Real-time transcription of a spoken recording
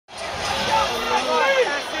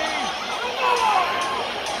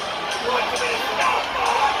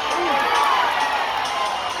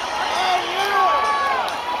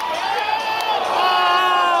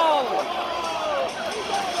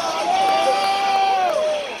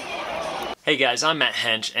Hey guys, I'm Matt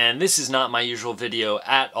Hench, and this is not my usual video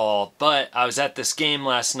at all, but I was at this game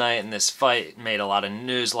last night and this fight made a lot of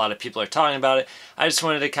news, a lot of people are talking about it. I just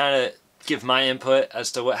wanted to kind of give my input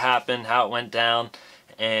as to what happened, how it went down,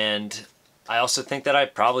 and I also think that I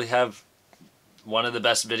probably have one of the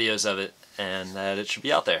best videos of it and that it should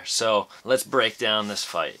be out there. So let's break down this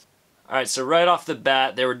fight. Alright, so right off the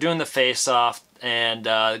bat, they were doing the face-off, and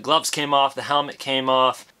the gloves came off, the helmet came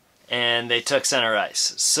off, and they took center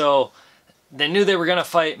ice. So they knew they were going to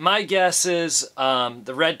fight. My guess is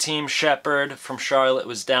the red team, Sheppard from Charlotte,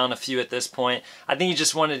 was down a few at this point. I think he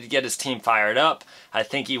just wanted to get his team fired up. I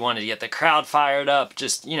think he wanted to get the crowd fired up,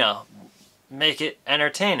 just, you know, make it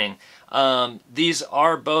entertaining. These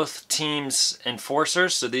are both teams'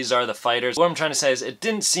 enforcers, so these are the fighters. What I'm trying to say is it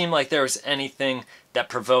didn't seem like there was anything that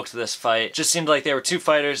provoked this fight. It just seemed like they were two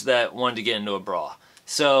fighters that wanted to get into a brawl.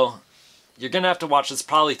 So you're going to have to watch this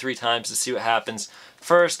probably 3 times to see what happens.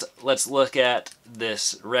 First, let's look at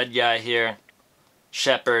this red guy here,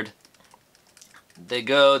 Sheppard. They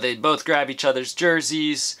both grab each other's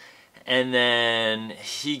jerseys, and then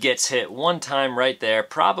he gets hit one time right there.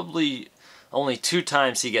 Probably only 2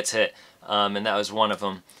 times he gets hit, and that was one of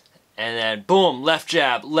them. And then, boom, left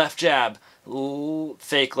jab,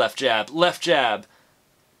 fake left jab, left jab,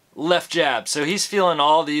 left jab. So he's feeling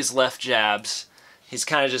all these left jabs. He's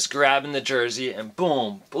kind of just grabbing the jersey, and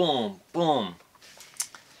boom, boom, boom.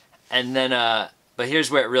 And then, but here's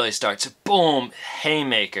where it really starts. Boom,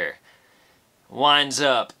 haymaker. Winds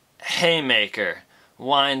up, haymaker.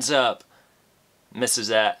 Winds up, misses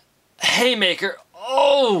that. Haymaker,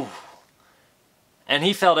 oh! And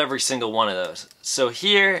he felt every single one of those. So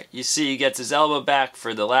here, you see he gets his elbow back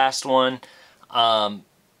for the last one.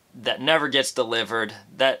 That never gets delivered.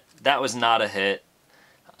 That was not a hit.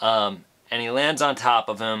 And he lands on top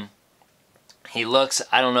of him. He looks,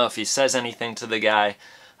 I don't know if he says anything to the guy.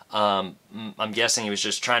 I'm guessing he was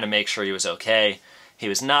just trying to make sure he was okay. He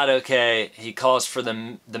was not okay. He calls for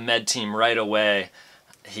the med team right away.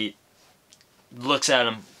 He looks at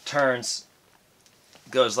him, turns,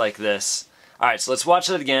 goes like this. Alright, so let's watch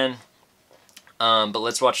it again. But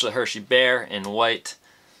let's watch the Hershey Bear in white,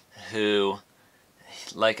 who,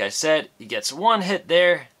 like I said, he gets one hit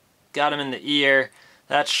there, got him in the ear,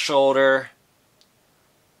 that's shoulder.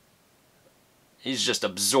 He's just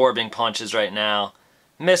absorbing punches right now.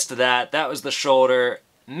 Missed that. That was the shoulder.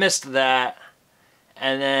 Missed that.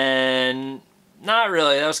 And then, not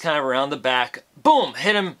really. That was kind of around the back. Boom!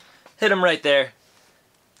 Hit him right there.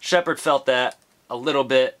 Sheppard felt that a little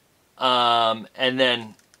bit. And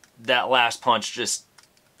then that last punch just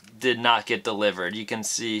did not get delivered. You can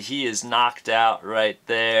see he is knocked out right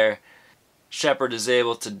there. Sheppard is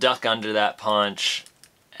able to duck under that punch.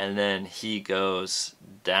 And then he goes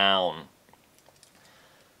down.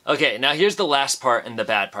 Okay, now here's the last part and the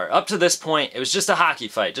bad part. Up to this point, it was just a hockey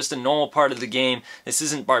fight, just a normal part of the game. This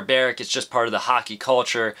isn't barbaric, it's just part of the hockey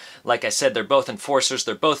culture. Like I said, they're both enforcers,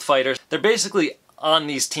 they're both fighters. They're basically on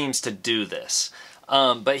these teams to do this.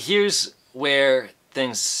 But here's where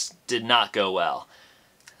things did not go well.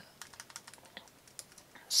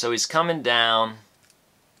 So he's coming down,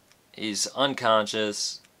 he's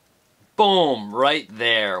unconscious. Boom, right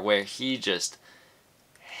there where he just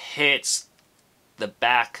hits the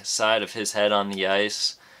back side of his head on the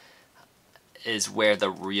ice is where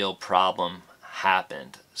the real problem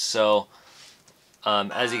happened. So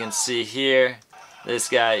as you can see here, this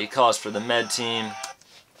guy, he calls for the med team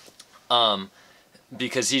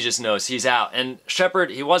because he just knows he's out. And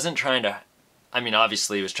Sheppard, he wasn't trying to, I mean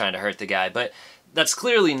obviously he was trying to hurt the guy, but that's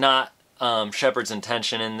clearly not Sheppard's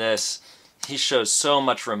intention in this. He shows so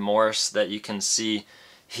much remorse that you can see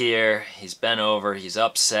here. He's bent over, he's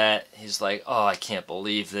upset, he's like, oh, I can't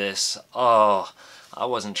believe this, oh, I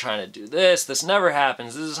wasn't trying to do this, this never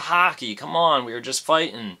happens, this is hockey, come on, we were just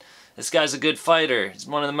fighting, this guy's a good fighter, he's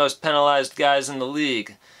one of the most penalized guys in the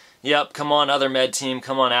league. Yep, come on other med team,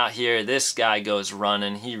 come on out here. This guy goes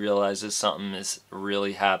running, he realizes something is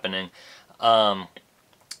really happening, and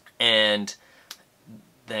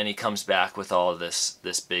then he comes back with all of this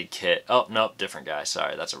big hit. Oh, nope, different guy,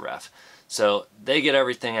 sorry, that's a ref. So they get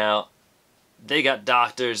everything out. They got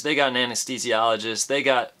doctors, they got an anesthesiologist, they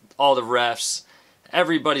got all the refs.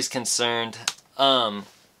 Everybody's concerned. And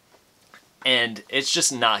it's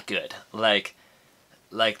just not good. Like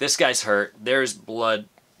this guy's hurt. There's blood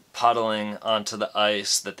puddling onto the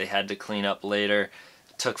ice that they had to clean up later.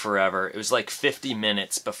 It took forever. It was like 50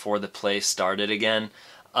 minutes before the play started again.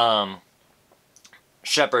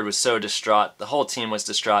 Sheppard was so distraught. The whole team was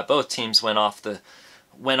distraught. Both teams went off the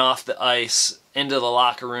ice into the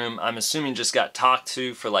locker room. I'm assuming just got talked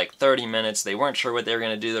to for like 30 minutes. They weren't sure what they were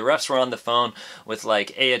going to do. The refs were on the phone with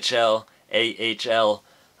like AHL AHL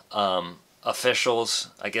officials,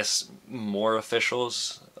 I guess more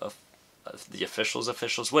officials, the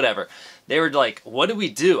officials, whatever. They were like, what do we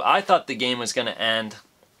do? I thought the game was going to end.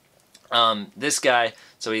 This guy,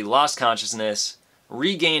 so he lost consciousness,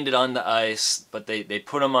 regained it on the ice, but they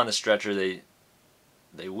put him on the stretcher.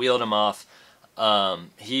 They wheeled him off.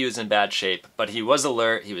 He was in bad shape, but he was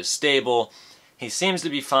alert. He was stable. He seems to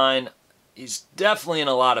be fine. He's definitely in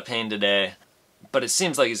a lot of pain today, but it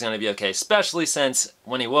seems like he's going to be okay, especially since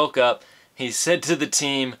when he woke up, he said to the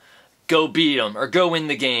team, go beat him, or go win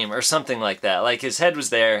the game, or something like that. Like, his head was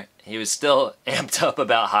there. He was still amped up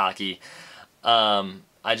about hockey.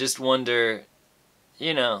 I just wonder,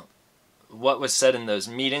 you know, what was said in those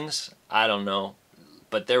meetings. I don't know,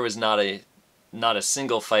 but there was not a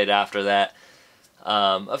single fight after that.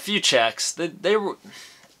 A few checks. They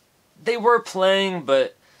were playing,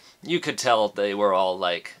 but you could tell they were all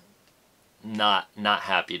like not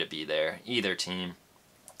happy to be there, either team.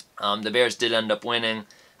 The Bears did end up winning,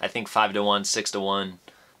 I think 5-1, 6-1.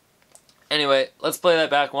 Anyway, let's play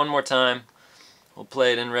that back one more time. We'll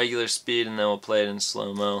play it in regular speed and then we'll play it in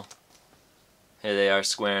slow-mo. Here they are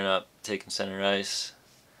squaring up, taking center ice.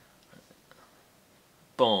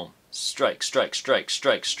 Boom. Strike, strike, strike,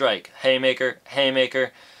 strike, strike. Haymaker,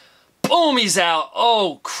 haymaker. Boom, he's out.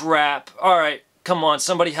 Oh, crap. All right, come on,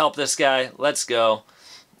 somebody help this guy. Let's go.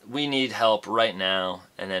 We need help right now.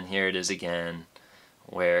 And then here it is again,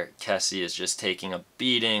 where Kessy is just taking a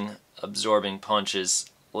beating, absorbing punches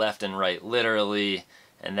left and right, literally.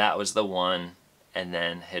 And that was the one, and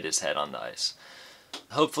then hit his head on the ice.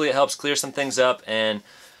 Hopefully it helps clear some things up, and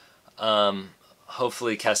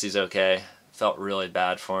hopefully Kessy's okay. Felt really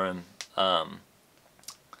bad for him.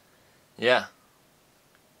 Yeah.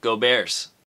 Go Bears.